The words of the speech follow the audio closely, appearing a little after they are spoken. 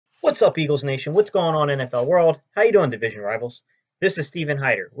What's up, Eagles Nation? What's going on, NFL world? How you doing, division rivals? This is Stephen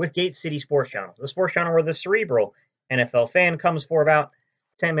Hyder with Gate City Sports Channel, the sports channel where the cerebral NFL fan comes for about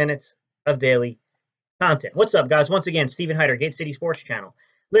 10 minutes of daily content. What's up, guys? Once again, Stephen Hyder, Gate City Sports Channel.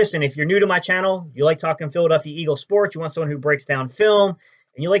 Listen, if you're new to my channel, you like talking Philadelphia Eagles sports, you want someone who breaks down film,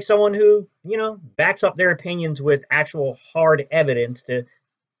 and you like someone who, backs up their opinions with actual hard evidence to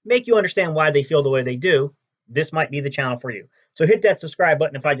make you understand why they feel the way they do, this might be the channel for you. So hit that subscribe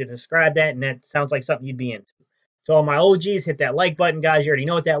button if I just described that, and that sounds like something you'd be into. So all my OGs, hit that like button, guys. You already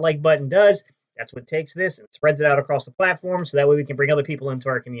know what that like button does. That's what takes this and spreads it out across the platform, so that way we can bring other people into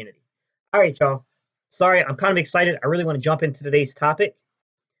our community. All right, y'all. Sorry, I'm kind of excited. I really want to jump into today's topic.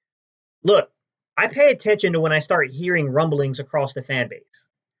 Look, I pay attention to when I start hearing rumblings across the fan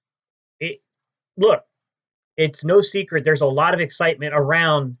base. Look, it's no secret there's a lot of excitement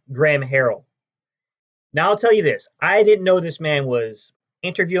around Graham Harrell. Now, I'll tell you this. I didn't know this man was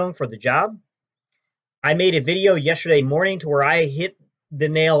interviewing for the job. I made a video yesterday morning to where I hit the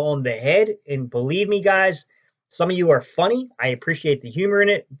nail on the head. And believe me, guys, some of you are funny. I appreciate the humor in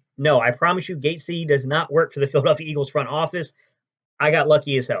it. No, I promise you, Gate City does not work for the Philadelphia Eagles front office. I got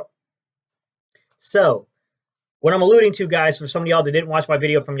lucky as hell. So, what I'm alluding to, guys, for some of y'all that didn't watch my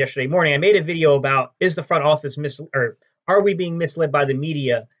video from yesterday morning, I made a video about, is the front office are we being misled by the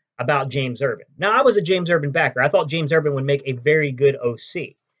media about James Urban? Now, I was a James Urban backer. I thought James Urban would make a very good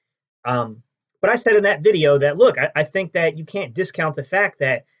OC. But I said in that video that, look, I think that you can't discount the fact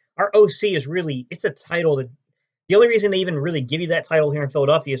that our OC is really, it's a title that, the only reason they even really give you that title here in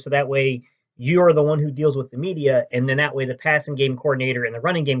Philadelphia is so that way you're the one who deals with the media, and then that way the passing game coordinator and the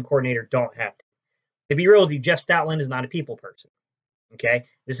running game coordinator don't have to. To be real with you, Jeff Stoutland is not a people person, okay?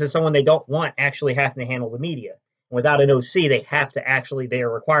 This is someone they don't want actually having to handle the media. Without an OC, they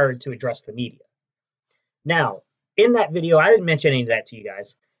are required to address the media. Now, in that video, I didn't mention any of that to you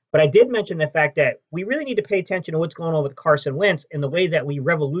guys, but I did mention the fact that we really need to pay attention to what's going on with Carson Wentz and the way that we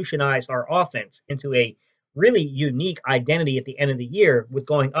revolutionize our offense into a really unique identity at the end of the year with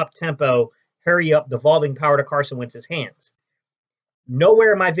going up-tempo, hurry-up, devolving power to Carson Wentz's hands.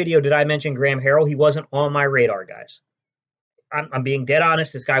 Nowhere in my video did I mention Graham Harrell. He wasn't on my radar, guys. I'm being dead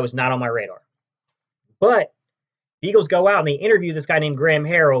honest. This guy was not on my radar. But the Eagles go out and they interview this guy named Graham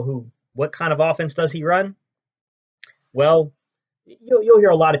Harrell, who, what kind of offense does he run? Well, you'll hear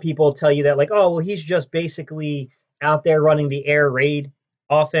a lot of people tell you that, like, oh, well, he's just basically out there running the air raid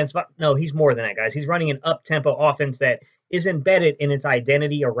offense. But no, he's more than that, guys. He's running an up-tempo offense that is embedded in its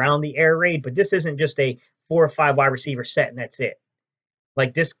identity around the air raid, but this isn't just a 4 or 5 wide receiver set and that's it.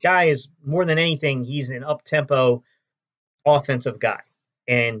 Like, this guy is, more than anything, he's an up-tempo offensive guy.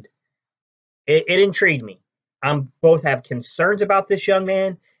 And it intrigued me. I both have concerns about this young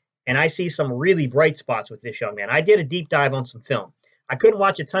man, and I see some really bright spots with this young man. I did a deep dive on some film. I couldn't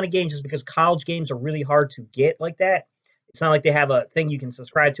watch a ton of games just because college games are really hard to get like that. It's not like they have a thing you can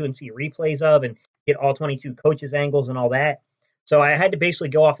subscribe to and see replays of and get all 22 coaches' angles and all that. So I had to basically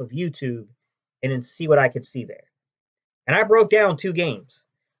go off of YouTube and then see what I could see there. And I broke down 2 games.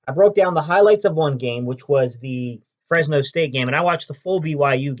 I broke down the highlights of one game, which was the Fresno State game, and I watched the full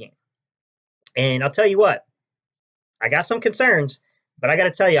BYU game. And I'll tell you what, I got some concerns, but I got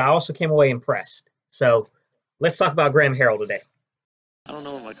to tell you, I also came away impressed. So let's talk about Graham Harrell today. I don't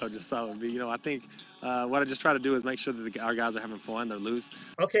know what my coach's thought would be. I think what I just try to do is make sure that our guys are having fun, they're loose.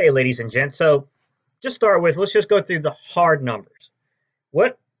 Okay, ladies and gents, so just start with, let's just go through the hard numbers.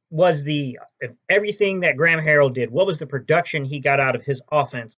 What was everything that Graham Harrell did, what was the production he got out of his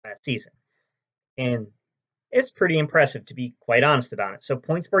offense last season? And it's pretty impressive, to be quite honest about it. So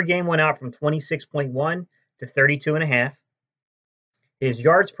points per game went out from 26.1 to 32.5. His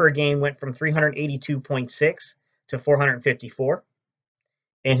yards per game went from 382.6 to 454.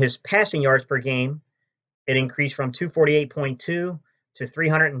 And his passing yards per game, it increased from 248.2 to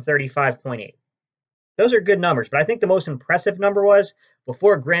 335.8. Those are good numbers, but I think the most impressive number was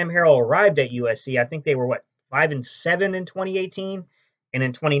before Graham Harrell arrived at USC, I think they were, 5-7 in 2018? And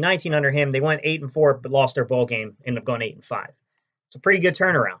in 2019 under him, they went 8-4, but lost their bowl game, ended up going 8-5. It's a pretty good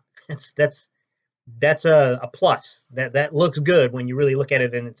turnaround. That's a plus. That looks good when you really look at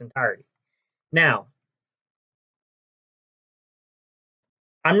it in its entirety. Now,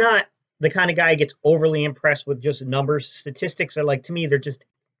 I'm not the kind of guy who gets overly impressed with just numbers. Statistics are, to me, they're just,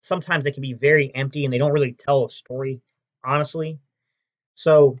 sometimes they can be very empty and they don't really tell a story, honestly.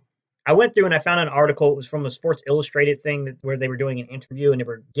 So I went through and I found an article. It was from a Sports Illustrated thing where they were doing an interview and they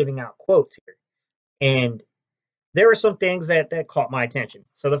were giving out quotes here. And there were some things that caught my attention.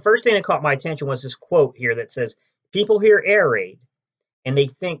 So the first thing that caught my attention was this quote here that says, people hear air raid and they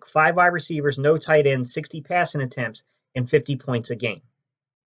think 5 wide receivers, no tight ends, 60 passing attempts, and 50 points a game.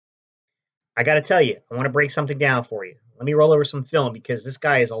 I got to tell you, I want to break something down for you. Let me roll over some film because this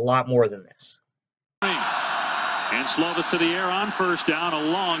guy is a lot more than this. And Slovis to the air on first down, a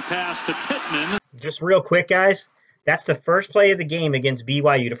long pass to Pittman. Just real quick, guys. That's the first play of the game against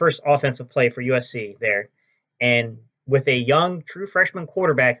BYU, the first offensive play for USC there. And with a young, true freshman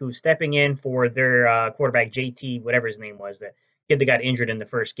quarterback who's stepping in for their quarterback, JT, whatever his name was, that kid that got injured in the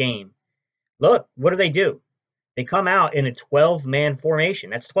first game. Look, what do? They come out in a 12-man formation.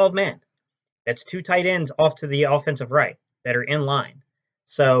 That's 12 men. That's two tight ends off to the offensive right that are in line.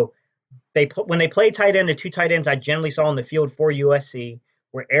 So when they play tight end, the two tight ends I generally saw on the field for USC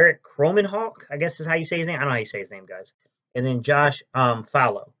were Eric Kromenhawk, I guess is how you say his name. I don't know how you say his name, guys. And then Josh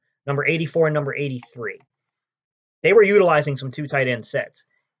Fallow, number 84 and number 83. They were utilizing some two tight end sets.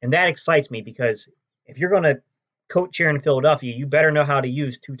 And that excites me because if you're going to coach here in Philadelphia, you better know how to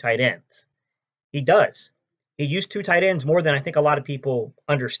use two tight ends. He does. He used two tight ends more than I think a lot of people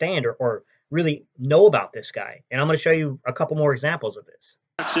understand or really know about this guy. And I'm going to show you a couple more examples of this.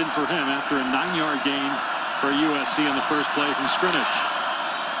 That's in for him after a 9-yard gain for USC on the first play from scrimmage.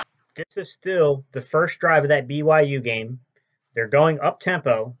 This is still the first drive of that BYU game. They're going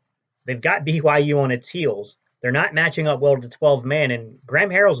up-tempo. They've got BYU on its heels. They're not matching up well to 12-man, and Graham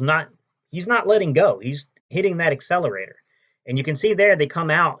Harrell's he's not letting go. He's hitting that accelerator. And you can see there they come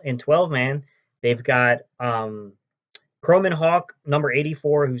out in 12-man. They've got Kromenhawk, number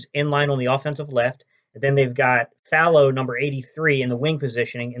 84, who's in line on the offensive left. And then they've got Fallow, number 83, in the wing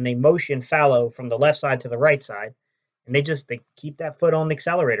positioning, and they motion Fallow from the left side to the right side. And they keep that foot on the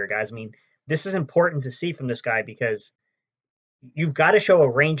accelerator, guys. I mean, this is important to see from this guy because you've got to show a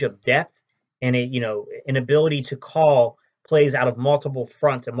range of depth and an ability to call plays out of multiple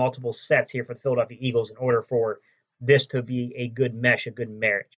fronts and multiple sets here for the Philadelphia Eagles in order for this to be a good mesh, a good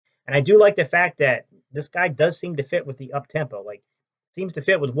marriage. And I do like the fact that this guy does seem to fit with the up-tempo, seems to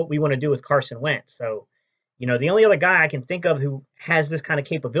fit with what we want to do with Carson Wentz. So, the only other guy I can think of who has this kind of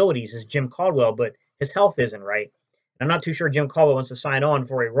capabilities is Jim Caldwell, but his health isn't right. I'm not too sure Jim Caldwell wants to sign on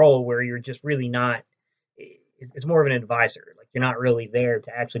for a role where you're just really not – it's more of an advisor. You're not really there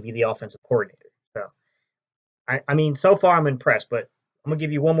to actually be the offensive coordinator. So, I mean, so far I'm impressed, but I'm going to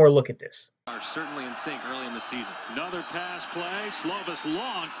give you one more look at this. Are certainly in sync early in the season. Another pass play. Slovis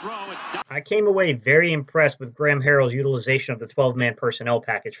long throw. I came away very impressed with Graham Harrell's utilization of the 12-man personnel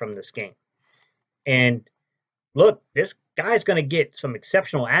package from this game. And look, this guy's going to get some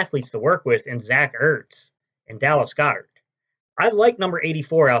exceptional athletes to work with in Zach Ertz and Dallas Goedert. I like number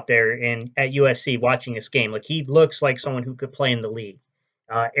 84 out there at USC watching this game. He looks like someone who could play in the league.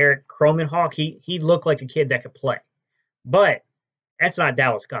 Eric Kromenhawk, he looked like a kid that could play. But that's not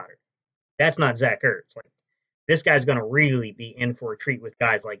Dallas Goedert. That's not Zach Ertz. This guy's going to really be in for a treat with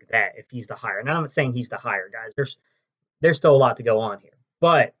guys like that if he's the hire. And I'm not saying he's the hire, guys. There's still a lot to go on here.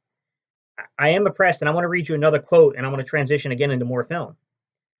 But I am impressed, and I want to read you another quote, and I want to transition again into more film.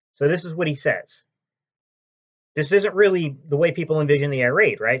 So this is what he says. This isn't really the way people envision the air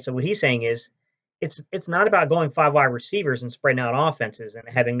raid, right? So what he's saying is it's not about going 5 wide receivers and spreading out offenses and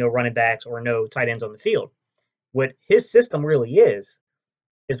having no running backs or no tight ends on the field. What his system really is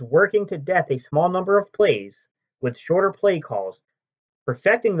working to death a small number of plays with shorter play calls,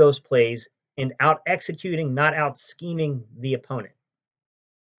 perfecting those plays and out-executing, not out-scheming the opponent.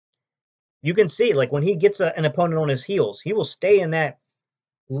 You can see, when he gets an opponent on his heels, he will stay in that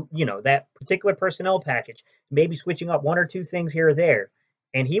particular personnel package, maybe switching up one or two things here or there,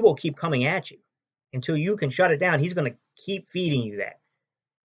 and he will keep coming at you until you can shut it down. He's going to keep feeding you that.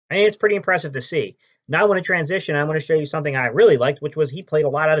 I mean, it's pretty impressive to see. Now I want to transition. I want to show you something I really liked, which was he played a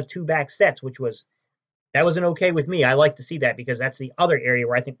lot out of two-back sets, that was an okay with me. I like to see that because that's the other area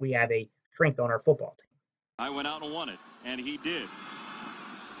where I think we have a strength on our football team. I went out and won it, and he did.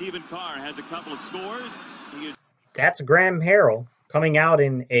 Stephen Carr has a couple of scores. That's Graham Harrell coming out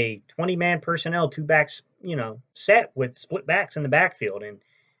in a 20-man personnel two-back, set with split backs in the backfield. And,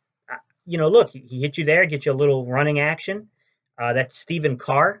 look, he hit you there, get you a little running action. That's Stephen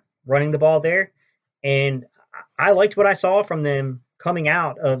Carr running the ball there. And I liked what I saw from them coming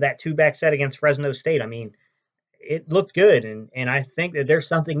out of that two-back set against Fresno State. I mean, it looked good, and I think that there's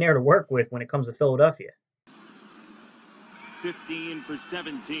something there to work with when it comes to Philadelphia. 15 for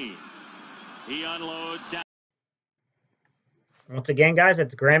 17. He unloads down. Once again, guys,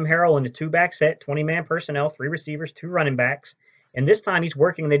 it's Graham Harrell in the two-back set, 20-man personnel, 3 receivers, 2 running backs. And this time he's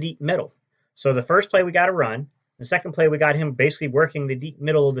working the deep middle. So the first play we got a run. The second play we got him basically working the deep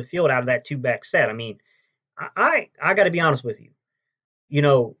middle of the field out of that two-back set. I mean, I got to be honest with you.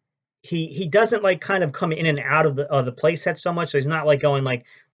 He doesn't kind of come in and out of the play set so much. So he's not going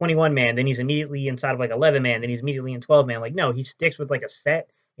 21-man, then he's immediately inside of 11-man, then he's immediately in 12-man. No, he sticks with a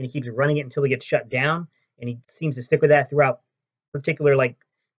set. and he keeps running it until he gets shut down, and he seems to stick with that throughout particular like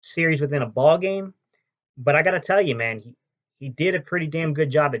series within a ball game. But I got to tell you, man, he did a pretty damn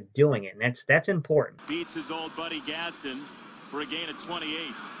good job at doing it, and that's important. Beats his old buddy Gaston for a gain of 28.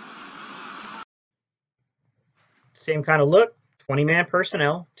 Same kind of look, 20-man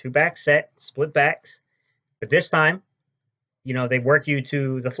personnel, 2-back set, split backs, but this time, you know, they work you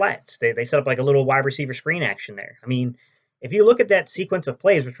to the flats. They set up like a little wide receiver screen action there. I mean, if you look at that sequence of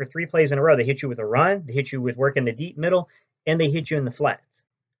plays, which were 3 plays in a row, they hit you with a run, they hit you with work in the deep middle, and they hit you in the flats.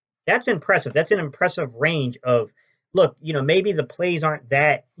 That's impressive. That's an impressive range of, look, you know, maybe the plays aren't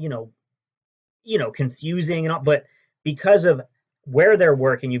that, confusing and all, but because of where they're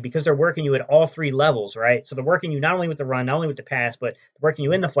working you, because they're working you at all 3 levels, right? So they're working you not only with the run, not only with the pass, but working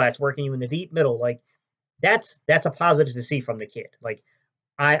you in the flats, working you in the deep middle. Like that's a positive to see from the kid. Like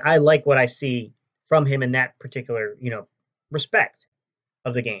I like what I see from him in that particular, respect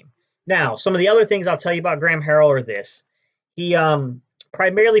of the game. Now, some of the other things I'll tell you about Graham Harrell are this. He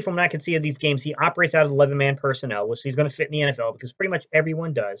primarily from what I can see of these games, he operates out of 11-man personnel, which he's going to fit in the NFL because pretty much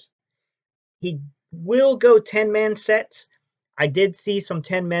everyone does. He will go 10-man sets. I did see some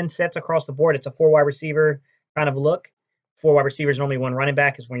 10-man sets across the board. It's a 4 wide receiver kind of look. 4 wide receivers, normally 1 running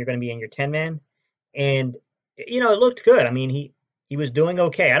back is when you're going to be in your 10-man. And, it looked good. I mean, he was doing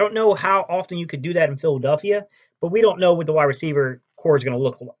okay. I don't know how often you could do that in Philadelphia, but we don't know what the wide receiver core is going to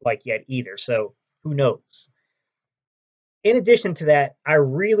look like yet either. So who knows? In addition to that, I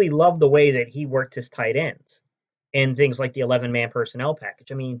really love the way that he worked his tight ends and things like the 11-man personnel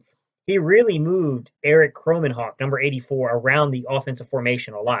package. I mean, he really moved Eric Kromenhoek, number 84, around the offensive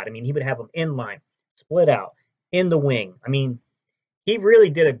formation a lot. I mean, he would have them in line, split out, in the wing. I mean, he really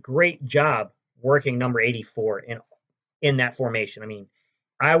did a great job working number 84 in that formation. I mean,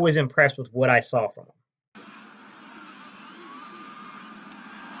 I was impressed with what I saw from him.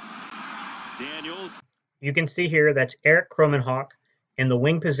 Daniels. You can see here that's Eric Kromenhoek in the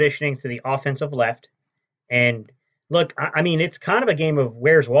wing positioning to the offensive left. And look, I mean, it's kind of a game of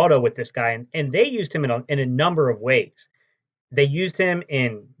where's Waldo with this guy. And they used him in a number of ways. They used him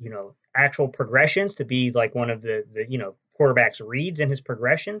in, actual progressions to be like one of the quarterback's reads in his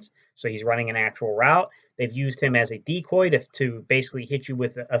progressions. So he's running an actual route. They've used him as a decoy to basically hit you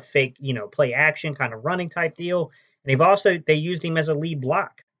with a fake, play action kind of running type deal. And they used him as a lead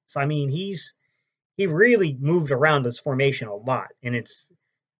block. So, I mean, he really moved around this formation a lot. And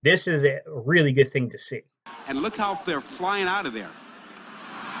this is a really good thing to see. And look how they're flying out of there.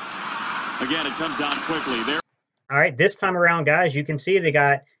 Again, it comes out quickly there. All right, this time around, guys, you can see they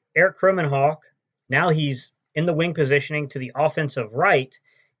got Eric Kromenhoek. Now he's in the wing positioning to the offensive right,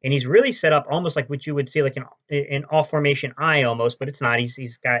 and he's really set up almost like what you would see like an all-formation I almost, but it's not.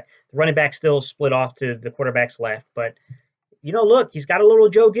 He's got the running back still split off to the quarterback's left, but look, he's got a little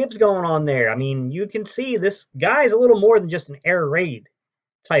Joe Gibbs going on there. I mean, you can see this guy's a little more than just an air raid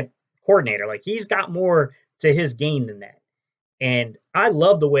type coordinator. Like he's got more to his game than that. And I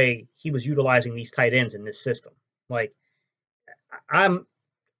love the way he was utilizing these tight ends in this system. Like I'm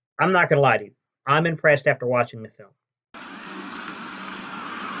not gonna lie to you. I'm impressed after watching the film.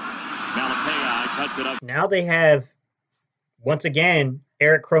 Malapaya cuts it up. Now they have once again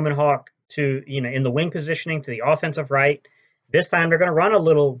Eric Kromenhoek to in the wing positioning to the offensive right. This time they're going to run a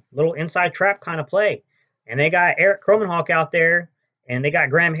little inside trap kind of play. And they got Eric Kromenhoek out there, and they got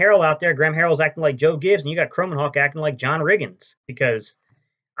Graham Harrell out there. Graham Harrell's acting like Joe Gibbs, and you got Kromenhoek acting like John Riggins. Because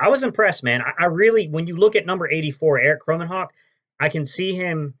I was impressed, man. I really, when you look at number 84, Eric Kromenhoek, I can see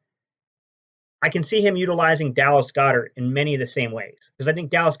him utilizing Dallas Goedert in many of the same ways. Because I think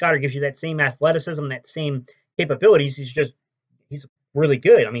Dallas Goedert gives you that same athleticism, that same capabilities. He's really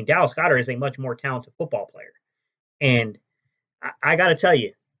good. I mean, Dallas Goedert is a much more talented football player. And I got to tell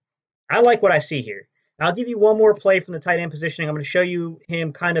you, I like what I see here. I'll give you one more play from the tight end positioning. I'm going to show you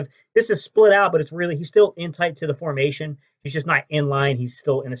him this is split out, but he's still in tight to the formation. He's just not in line. He's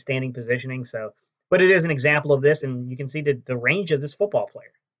still in a standing positioning. But it is an example of this, and you can see the range of this football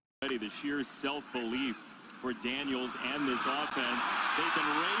player. The sheer self-belief for Daniels and this offense. They've been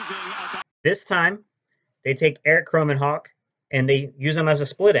raving about. This time, they take Eric Kromenhoek, and they use him as a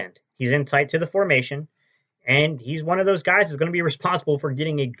split end. He's in tight to the formation. And he's one of those guys who's going to be responsible for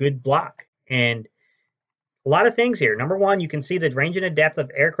getting a good block. And a lot of things here. Number one, you can see the range and the depth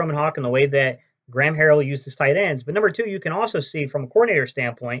of Eric Kromenhoek and the way that Graham Harrell used his tight ends. But number two, you can also see from a coordinator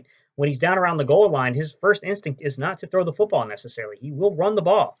standpoint, when he's down around the goal line, his first instinct is not to throw the football necessarily. He will run the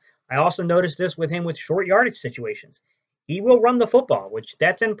ball. I also noticed this with him with short yardage situations. He will run the football, which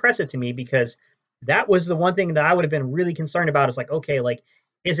that's impressive to me because that was the one thing that I would have been really concerned about. Is like, okay, like,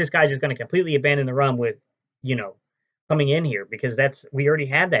 is this guy just going to completely abandon the run with coming in here because we already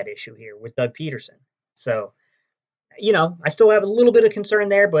had that issue here with Doug Peterson. So, I still have a little bit of concern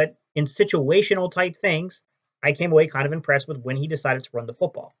there, but in situational type things, I came away kind of impressed with when he decided to run the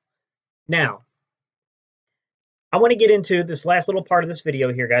football. Now, I want to get into this last little part of this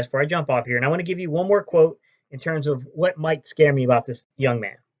video here, guys, before I jump off here, and I want to give you one more quote in terms of what might scare me about this young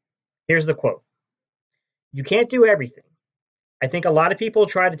man. Here's the quote. "You can't do everything. I think a lot of people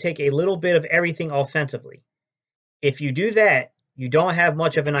try to take a little bit of everything offensively. If you do that, you don't have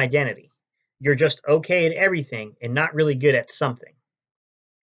much of an identity. You're just okay at everything and not really good at something."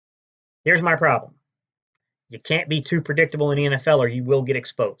 Here's my problem. You can't be too predictable in the NFL or you will get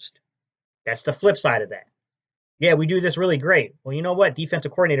exposed. That's the flip side of that. Yeah, we do this really great. Well, you know what?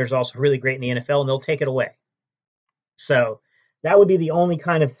 Defensive coordinators are also really great in the NFL, and they'll take it away. So that would be the only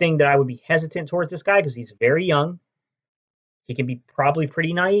kind of thing that I would be hesitant towards this guy because he's very young. He can be probably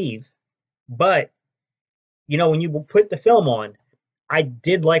pretty naive. But, when you put the film on, I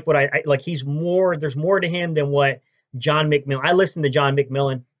did like what I like. There's more to him than what John McMillan. I listened to John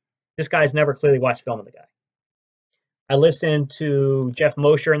McMillan. This guy's never clearly watched film of the guy. I listened to Jeff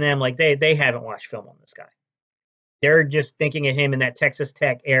Mosher and them, like they haven't watched film on this guy. They're just thinking of him in that Texas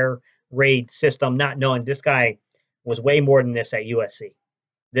Tech air raid system, not knowing this guy was way more than this at USC.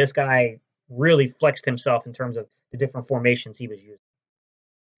 This guy really flexed himself in terms of the different formations he was using.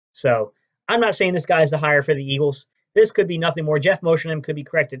 So I'm not saying this guy is the hire for the Eagles. This could be nothing more. Jeff Mosher and him could be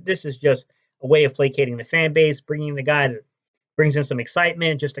corrected. This is just a way of placating the fan base, bringing the guy that brings in some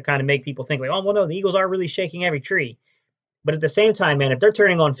excitement just to kind of make people think like, oh, well, no, the Eagles are really shaking every tree. But at the same time, man, if they're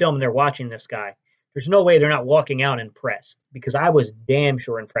turning on film and they're watching this guy, there's no way they're not walking out impressed because I was damn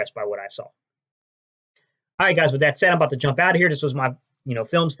sure impressed by what I saw. All right, guys, with that said, I'm about to jump out of here. This was my,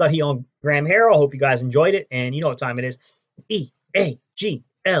 film study on Graham Harrell. I hope you guys enjoyed it. And you know what time it is. EAGLES.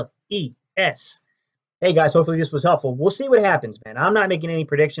 Hey, guys, hopefully this was helpful. We'll see what happens, man. I'm not making any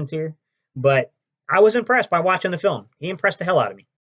predictions here, but I was impressed by watching the film. He impressed the hell out of me.